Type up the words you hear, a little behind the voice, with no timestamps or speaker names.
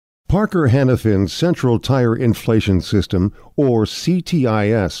Parker-Hannifin's Central Tire Inflation System, or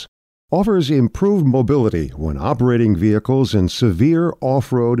CTIS, offers improved mobility when operating vehicles in severe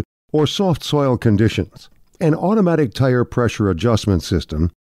off-road or soft soil conditions. An automatic tire pressure adjustment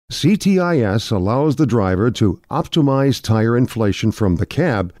system, CTIS allows the driver to optimize tire inflation from the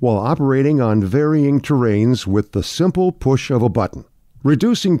cab while operating on varying terrains with the simple push of a button.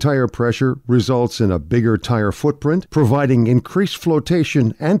 Reducing tire pressure results in a bigger tire footprint, providing increased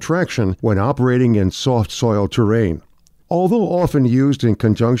floatation and traction when operating in soft soil terrain. Although often used in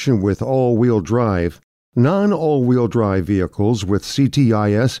conjunction with all-wheel drive, non-all-wheel drive vehicles with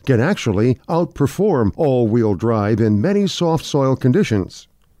CTIS can actually outperform all-wheel drive in many soft soil conditions.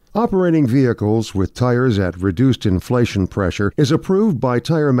 Operating vehicles with tires at reduced inflation pressure is approved by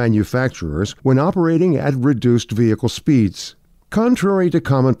tire manufacturers when operating at reduced vehicle speeds. Contrary to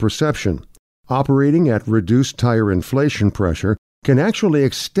common perception, operating at reduced tire inflation pressure can actually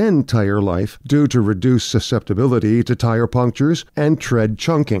extend tire life due to reduced susceptibility to tire punctures and tread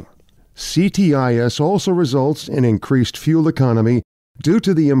chunking. CTIS also results in increased fuel economy due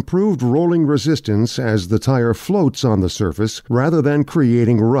to the improved rolling resistance as the tire floats on the surface rather than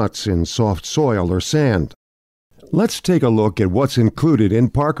creating ruts in soft soil or sand. Let's take a look at what's included in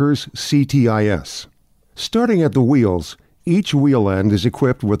Parker's CTIS. Starting at the wheels, each wheel end is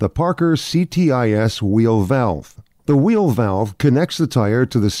equipped with a Parker CTIS wheel valve. The wheel valve connects the tire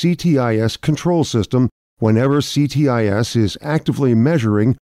to the CTIS control system whenever CTIS is actively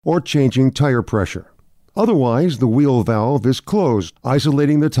measuring or changing tire pressure. Otherwise, the wheel valve is closed,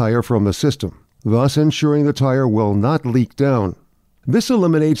 isolating the tire from the system, thus ensuring the tire will not leak down. This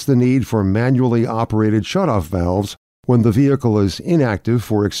eliminates the need for manually operated shutoff valves when the vehicle is inactive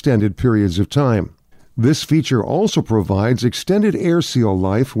for extended periods of time. This feature also provides extended air seal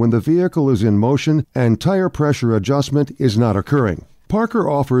life when the vehicle is in motion and tire pressure adjustment is not occurring. Parker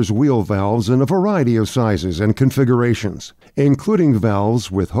offers wheel valves in a variety of sizes and configurations, including valves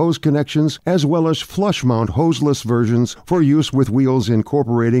with hose connections as well as flush-mount hoseless versions for use with wheels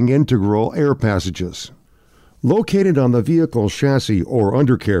incorporating integral air passages. Located on the vehicle chassis or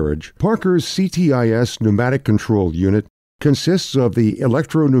undercarriage, Parker's CTIS pneumatic control unit consists of the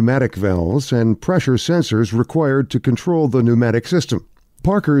electro-pneumatic valves and pressure sensors required to control the pneumatic system.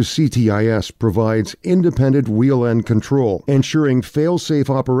 Parker's CTIS provides independent wheel end control, ensuring fail-safe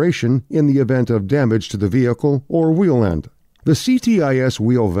operation in the event of damage to the vehicle or wheel end. The CTIS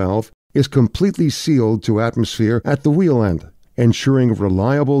wheel valve is completely sealed to atmosphere at the wheel end, ensuring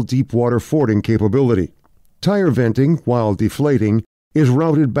reliable deep water fording capability. Tire venting, while deflating, is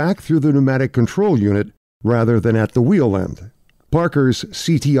routed back through the pneumatic control unit rather than at the wheel end. Parker's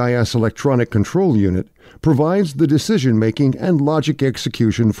CTIS electronic control unit provides the decision-making and logic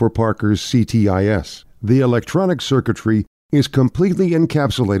execution for Parker's CTIS. The electronic circuitry is completely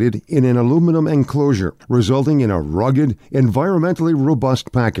encapsulated in an aluminum enclosure, resulting in a rugged, environmentally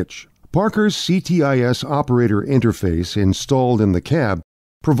robust package. Parker's CTIS operator interface installed in the cab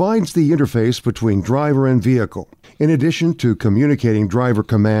provides the interface between driver and vehicle. In addition to communicating driver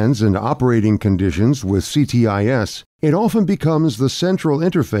commands and operating conditions with CTIS, it often becomes the central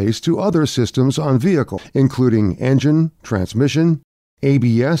interface to other systems on vehicle, including engine, transmission,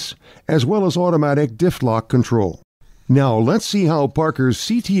 ABS, as well as automatic diff lock control. Now let's see how Parker's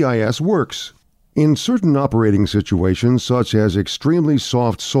CTIS works. In certain operating situations, such as extremely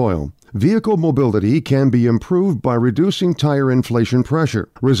soft soil, vehicle mobility can be improved by reducing tire inflation pressure,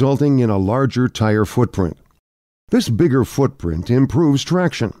 resulting in a larger tire footprint. This bigger footprint improves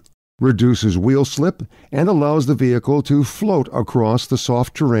traction, reduces wheel slip, and allows the vehicle to float across the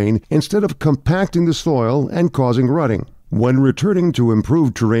soft terrain instead of compacting the soil and causing rutting. When returning to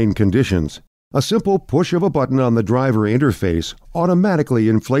improved terrain conditions, a simple push of a button on the driver interface automatically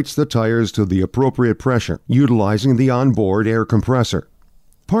inflates the tires to the appropriate pressure, utilizing the onboard air compressor.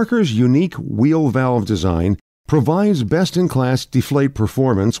 Parker's unique wheel valve design provides best-in-class deflate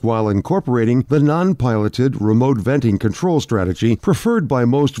performance while incorporating the non-piloted remote venting control strategy preferred by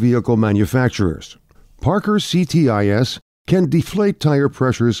most vehicle manufacturers. Parker's CTIS can deflate tire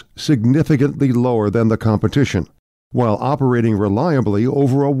pressures significantly lower than the competition, while operating reliably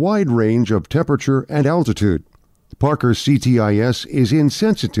over a wide range of temperature and altitude. Parker's CTIS is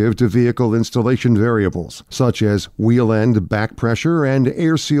insensitive to vehicle installation variables, such as wheel end back pressure and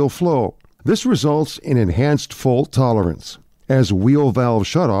air seal flow. This results in enhanced fault tolerance, as wheel valve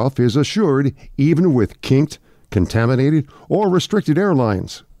shutoff is assured even with kinked, contaminated, or restricted air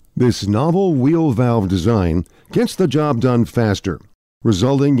lines. This novel wheel valve design gets the job done faster,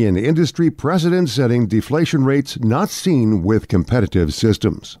 resulting in industry precedent-setting deflation rates not seen with competitive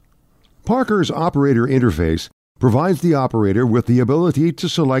systems. Parker's operator interface provides the operator with the ability to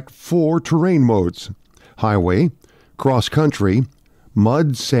select 4 terrain modes: highway, cross-country,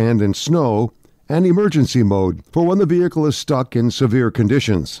 mud, sand, and snow, and emergency mode for when the vehicle is stuck in severe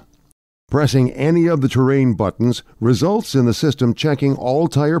conditions. Pressing any of the terrain buttons results in the system checking all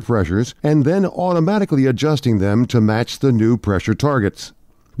tire pressures and then automatically adjusting them to match the new pressure targets.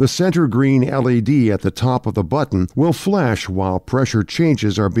 The center green LED at the top of the button will flash while pressure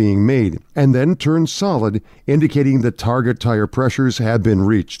changes are being made, and then turn solid, indicating the target tire pressures have been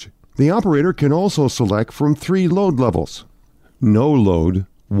reached. The operator can also select from 3 load levels: no load,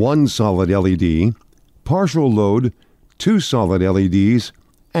 1 solid LED, partial load, 2 solid LEDs,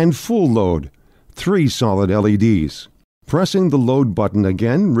 and full load, 3 solid LEDs. Pressing the load button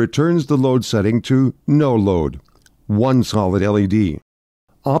again returns the load setting to no load, 1 solid LED.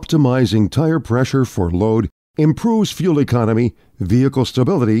 Optimizing tire pressure for load improves fuel economy, vehicle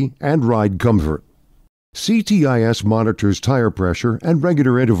stability, and ride comfort. CTIS monitors tire pressure at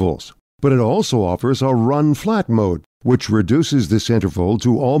regular intervals, but it also offers a run flat mode, which reduces this interval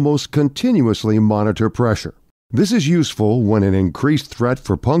to almost continuously monitor pressure. This is useful when an increased threat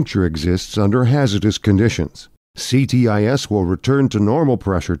for puncture exists under hazardous conditions. CTIS will return to normal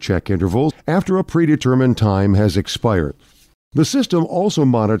pressure check intervals after a predetermined time has expired. The system also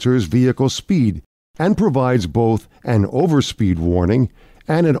monitors vehicle speed and provides both an overspeed warning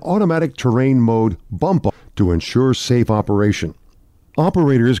and an automatic terrain mode bump up to ensure safe operation.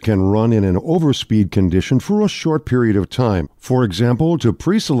 Operators can run in an overspeed condition for a short period of time, for example, to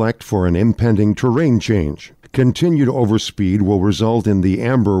pre-select for an impending terrain change. Continued overspeed will result in the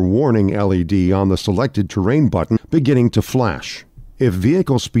amber warning LED on the selected terrain button beginning to flash. If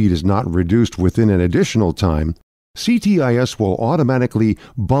vehicle speed is not reduced within an additional time, CTIS will automatically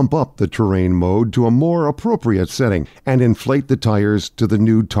bump up the terrain mode to a more appropriate setting and inflate the tires to the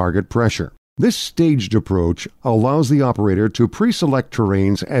new target pressure. This staged approach allows the operator to pre-select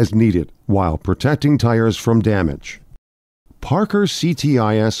terrains as needed while protecting tires from damage. Parker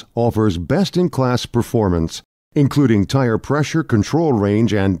CTIS offers best-in-class performance, including tire pressure, control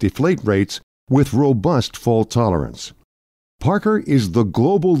range, and deflate rates with robust fault tolerance. Parker is the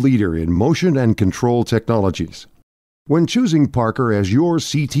global leader in motion and control technologies. When choosing Parker as your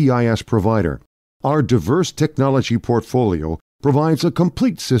CTIS provider, our diverse technology portfolio provides a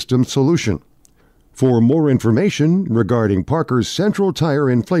complete system solution. For more information regarding Parker's central tire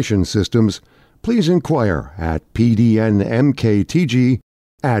inflation systems, please inquire at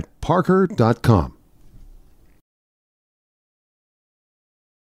pdnmktg@parker.com.